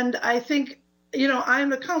I think,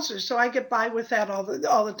 I'm a counselor, so I get by with that all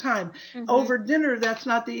the time. Over dinner, that's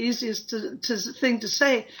not the easiest thing to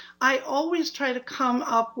say. I always try to come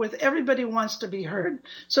up with everybody wants to be heard.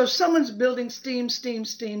 So if someone's building steam,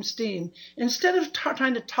 instead of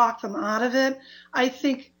trying to talk them out of it, I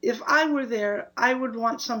think if I were there, I would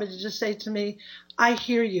want somebody to just say to me, I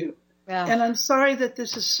hear you. Yeah. And I'm sorry that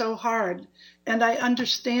this is so hard. And I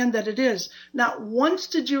understand that it is. Not once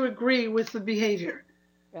did you agree with the behavior.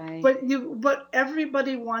 Right. But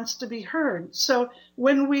everybody wants to be heard. So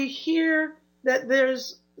when we hear that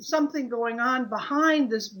there's something going on behind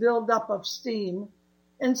this buildup of steam,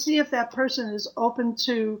 and see if that person is open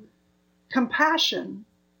to compassion,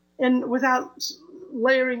 and without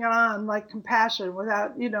layering it on like compassion,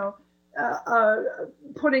 without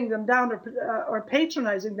putting them down or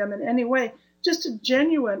patronizing them in any way, just a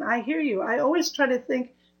genuine, I hear you. I always try to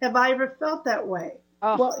think, have I ever felt that way?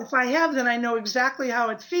 Oh. Well, if I have, then I know exactly how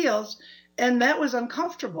it feels, and that was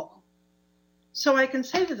uncomfortable. So I can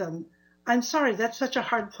say to them, I'm sorry, that's such a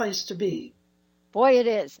hard place to be. Boy, it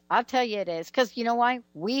is. I'll tell you it is. Because you know why?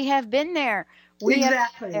 We have been there. We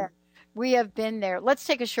have been there. Let's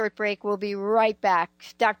take a short break. We'll be right back.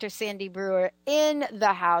 Dr. Sandy Brewer in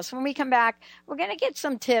the house. When we come back, we're going to get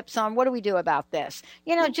some tips on what do we do about this.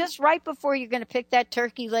 Just right before you're going to pick that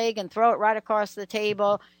turkey leg and throw it right across the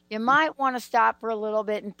table, you might want to stop for a little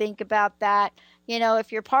bit and think about that.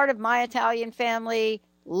 If you're part of my Italian family,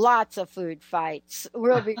 lots of food fights.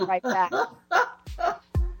 We'll be right back.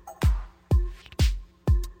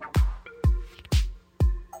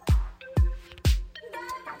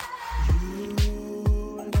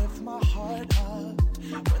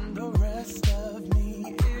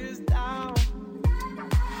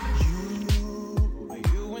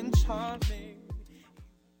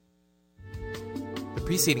 The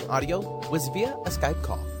preceding audio was via a Skype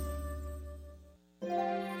call.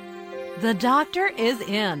 The doctor is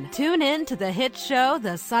in. Tune in to the hit show,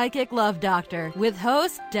 The Psychic Love Doctor, with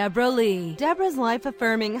host Deborah Lee. Deborah's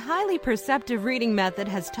life-affirming, highly perceptive reading method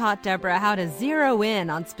has taught Deborah how to zero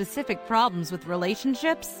in on specific problems with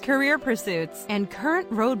relationships, career pursuits, and current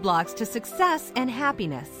roadblocks to success and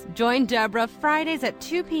happiness. Join Deborah Fridays at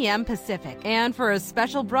 2 p.m. Pacific, and for a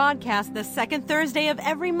special broadcast the second Thursday of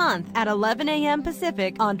every month at 11 a.m.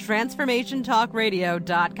 Pacific on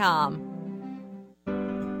TransformationTalkRadio.com.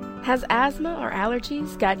 Has asthma or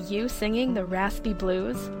allergies got you singing the raspy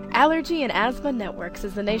blues? Allergy and Asthma Networks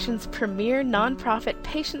is the nation's premier nonprofit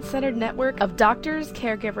patient-centered network of doctors,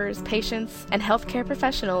 caregivers, patients, and healthcare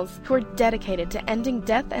professionals who are dedicated to ending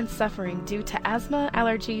death and suffering due to asthma,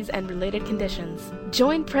 allergies, and related conditions.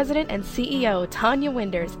 Join President and CEO Tanya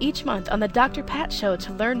Winders each month on the Dr. Pat Show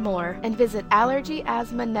to learn more and visit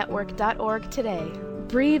allergyasthmanetwork.org today.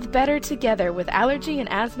 Breathe better together with Allergy and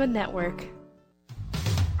Asthma Network.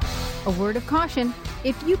 A word of caution: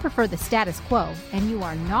 if you prefer the status quo and you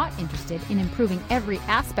are not interested in improving every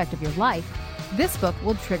aspect of your life, this book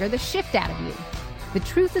will trigger the shift out of you. The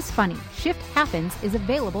Truth is Funny, Shift Happens is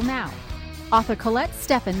available now. Author Colette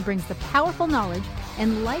Steffen brings the powerful knowledge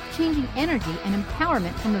and life-changing energy and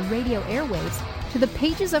empowerment from the radio airwaves to the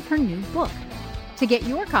pages of her new book. To get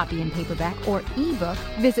your copy in paperback or ebook,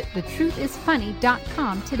 visit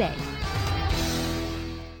thetruthisfunny.com today.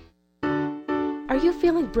 Are you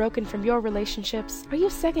feeling broken from your relationships? Are you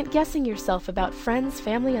second-guessing yourself about friends,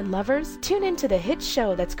 family, and lovers? Tune in to the hit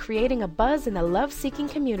show that's creating a buzz in the love-seeking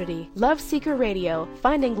community. Love Seeker Radio,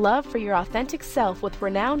 finding love for your authentic self with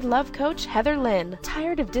renowned love coach Heather Lynn.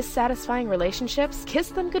 Tired of dissatisfying relationships? Kiss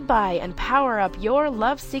them goodbye and power up your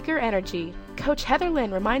love seeker energy. Coach Heather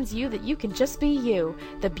Lynn reminds you that you can just be you,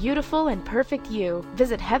 the beautiful and perfect you.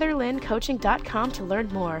 Visit heatherlynncoaching.com to learn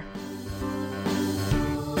more.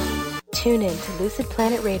 Tune in to Lucid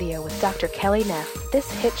Planet Radio with Dr. Kelly Neff.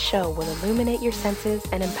 This hit show will illuminate your senses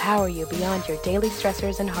and empower you beyond your daily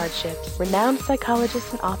stressors and hardships. Renowned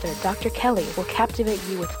psychologist and author Dr. Kelly will captivate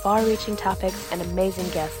you with far-reaching topics and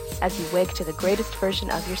amazing guests as you wake to the greatest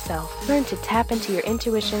version of yourself. Learn to tap into your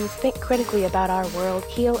intuitions, think critically about our world,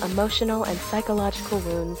 heal emotional and psychological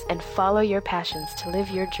wounds, and follow your passions to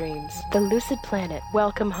live your dreams. The Lucid Planet.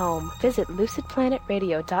 Welcome home. Visit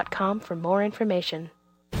lucidplanetradio.com for more information.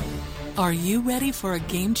 Are you ready for a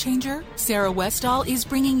game changer? Sarah Westall is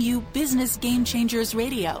bringing you Business Game Changers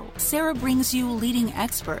Radio. Sarah brings you leading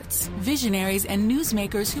experts, visionaries, and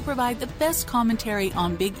newsmakers who provide the best commentary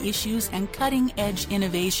on big issues and cutting-edge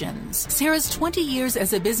innovations. Sarah's 20 years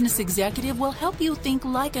as a business executive will help you think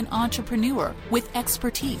like an entrepreneur with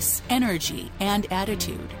expertise, energy, and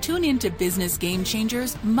attitude. Tune in to Business Game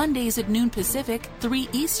Changers Mondays at noon Pacific, 3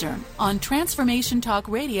 Eastern on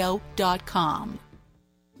TransformationTalkRadio.com.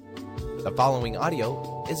 The following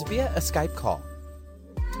audio is via a Skype call.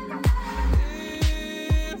 If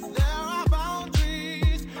there are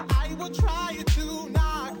boundaries, I will try to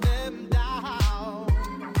knock them down.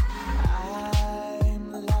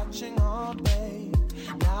 I'm latching on, babe.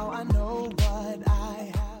 Now I know what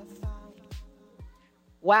I have found.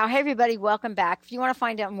 Wow. Hey, everybody. Welcome back. If you want to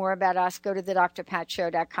find out more about us, go to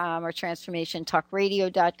thedrpatshow.com or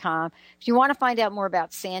transformationtalkradio.com. If you want to find out more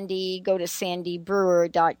about Sandy, go to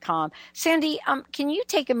sandybrewer.com. Sandy, can you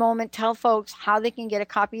take a moment, tell folks how they can get a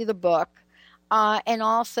copy of the book? And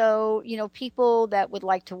also, people that would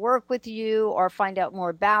like to work with you or find out more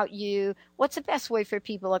about you, what's the best way for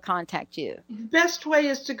people to contact you? The best way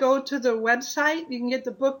is to go to the website. You can get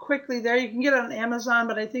the book quickly there. You can get it on Amazon,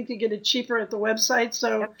 but I think you get it cheaper at the website.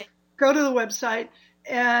 So go to the website.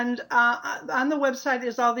 And on the website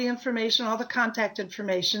is all the information, all the contact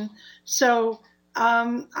information. So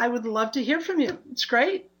I would love to hear from you. It's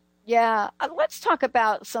great. Yeah, let's talk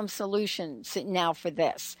about some solutions now for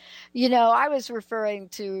this. I was referring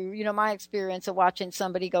to, my experience of watching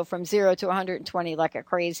somebody go from 0 to 120 like a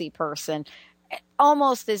crazy person,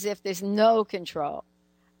 almost as if there's no control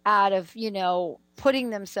out of,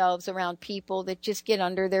 putting themselves around people that just get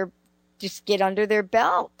under their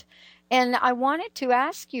belt. And I wanted to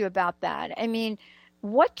ask you about that. I mean,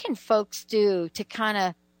 what can folks do to kind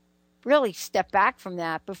of really step back from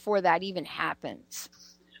that before that even happens?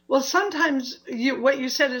 Well, sometimes what you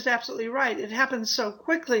said is absolutely right. It happens so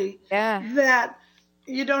quickly that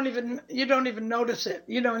you don't even notice it,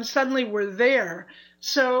 and suddenly we're there.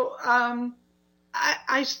 So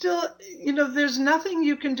I still, there's nothing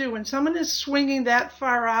you can do when someone is swinging that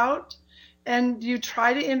far out and you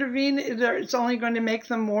try to intervene. It's only going to make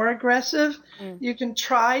them more aggressive. You can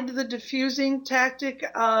try the diffusing tactic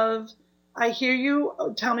of, I hear you,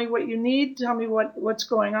 tell me what you need, tell me what's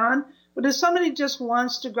going on. But if somebody just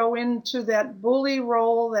wants to go into that bully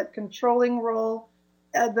role, that controlling role,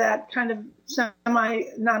 that kind of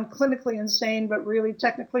non-clinically insane, but really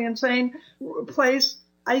technically insane place,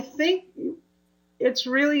 I think it's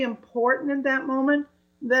really important in that moment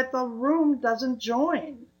that the room doesn't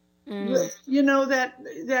join.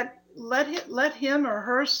 That let him or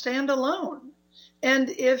her stand alone. And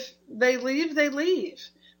if they leave, they leave.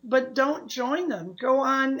 But don't join them. Go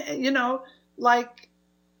on, like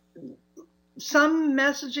some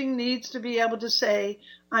messaging needs to be able to say,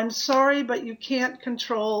 I'm sorry, but you can't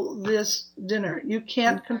control this dinner. You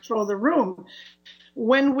can't control the room.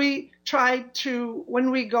 When we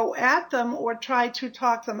go at them or try to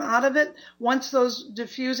talk them out of it, once those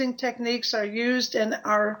diffusing techniques are used and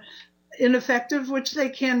are ineffective, which they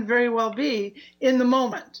can very well be in the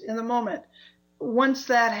moment, once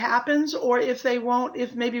that happens, or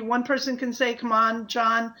if maybe one person can say, come on,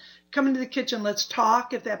 John, come into the kitchen, let's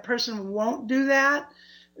talk. If that person won't do that,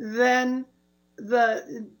 then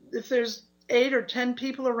if there's 8 or 10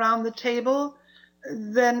 people around the table,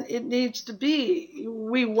 then it needs to be,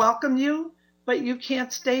 we welcome you, but you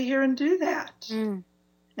can't stay here and do that.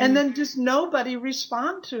 And then just nobody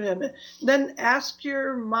respond to him. Then ask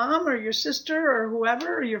your mom or your sister or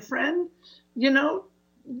whoever, or your friend,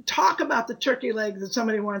 talk about the turkey leg that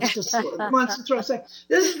somebody wants to throw. Say,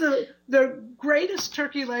 this is the greatest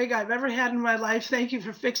turkey leg I've ever had in my life. Thank you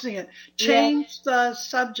for fixing it. Change the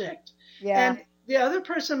subject. Yeah. And the other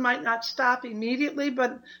person might not stop immediately,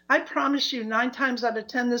 but I promise you 9 times out of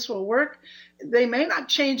 10 this will work. They may not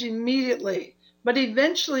change immediately, but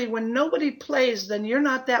eventually when nobody plays, then you're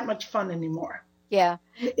not that much fun anymore. Yeah.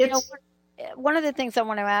 One of the things I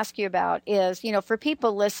want to ask you about is, for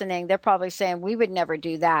people listening, they're probably saying, we would never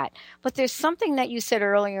do that. But there's something that you said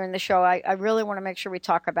earlier in the show I really want to make sure we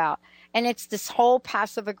talk about. And it's this whole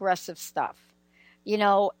passive-aggressive stuff.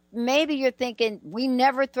 Maybe you're thinking, we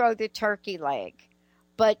never throw the turkey leg.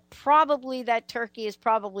 But probably that turkey is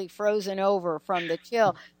probably frozen over from the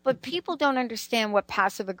chill. But people don't understand what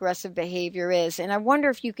passive-aggressive behavior is. And I wonder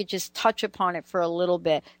if you could just touch upon it for a little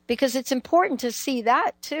bit, because it's important to see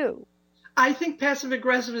that, too. I think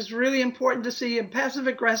passive-aggressive is really important to see, and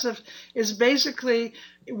passive-aggressive is basically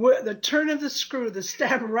the turn of the screw, the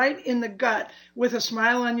stab right in the gut with a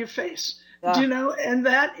smile on your face. And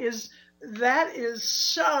that is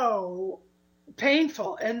so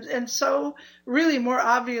painful and so really more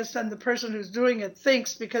obvious than the person who's doing it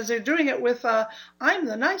thinks, because they're doing it with I'm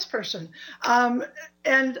the nice person.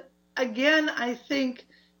 And again, I think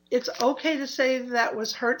it's okay to say that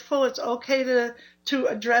was hurtful. It's okay to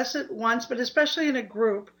address it once, but especially in a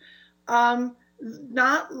group,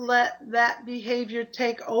 not let that behavior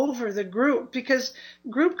take over the group, because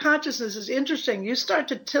group consciousness is interesting. You start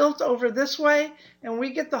to tilt over this way and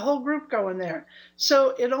we get the whole group going there.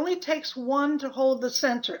 So it only takes one to hold the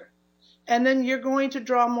center. And then you're going to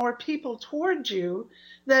draw more people towards you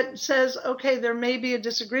that says, okay, there may be a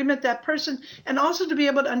disagreement, that person, and also to be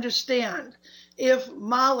able to understand. If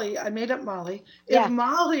Molly, I made up Molly, if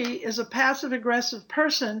Molly is a passive-aggressive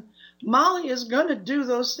person, Molly is going to do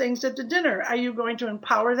those things at the dinner. Are you going to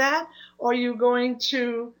empower that? Or are you going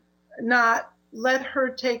to not let her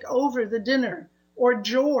take over the dinner? Or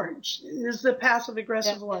George is the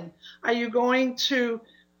passive-aggressive one. Are you going to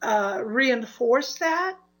reinforce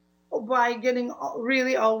that by getting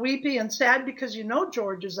really all weepy and sad because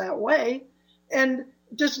George is that way? And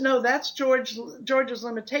just know that's George's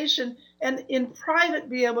limitation, and in private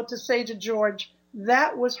be able to say to George,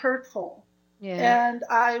 that was hurtful. Yeah. And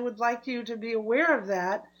I would like you to be aware of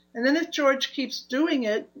that. And then if George keeps doing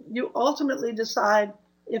it, you ultimately decide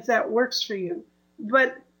if that works for you.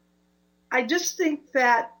 But I just think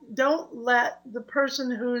that don't let the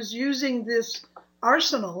person who's using this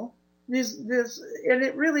arsenal, this, and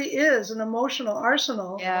it really is an emotional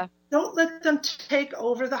arsenal. Yeah. Don't let them take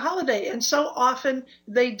over the holiday. And so often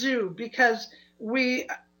they do, because we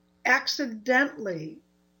accidentally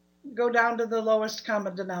go down to the lowest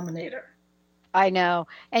common denominator. I know.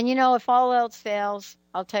 And if all else fails,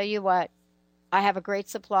 I'll tell you what, I have a great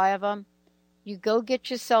supply of them. You go get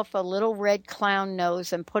yourself a little red clown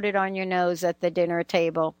nose and put it on your nose at the dinner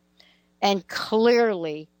table. And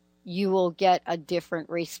clearly you will get a different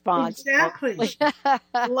response. Exactly.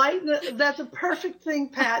 That's a perfect thing,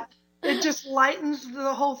 Pat. It just lightens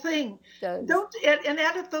the whole thing. Don't, and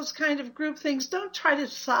at those kind of group things, don't try to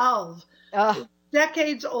solve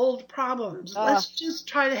decades-old problems. Let's just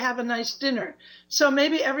try to have a nice dinner. So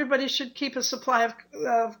maybe everybody should keep a supply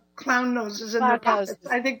of clown noses in their pockets.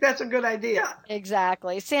 I think that's a good idea.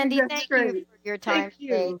 Exactly. Sandy, thank you for your time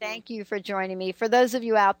today. Thank you for joining me. For those of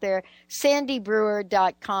you out there,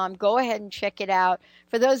 sandybrewer.com. Go ahead and check it out.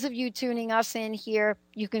 For those of you tuning us in here,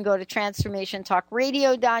 you can go to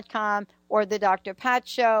transformationtalkradio.com or The Dr. Pat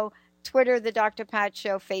Show, Twitter, The Dr. Pat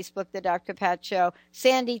Show, Facebook, The Dr. Pat Show.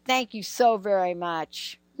 Sandy, thank you so very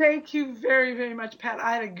much. Thank you very, very much, Pat.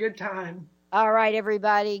 I had a good time. All right,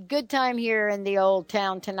 everybody. Good time here in the old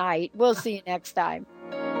town tonight. We'll see you next time.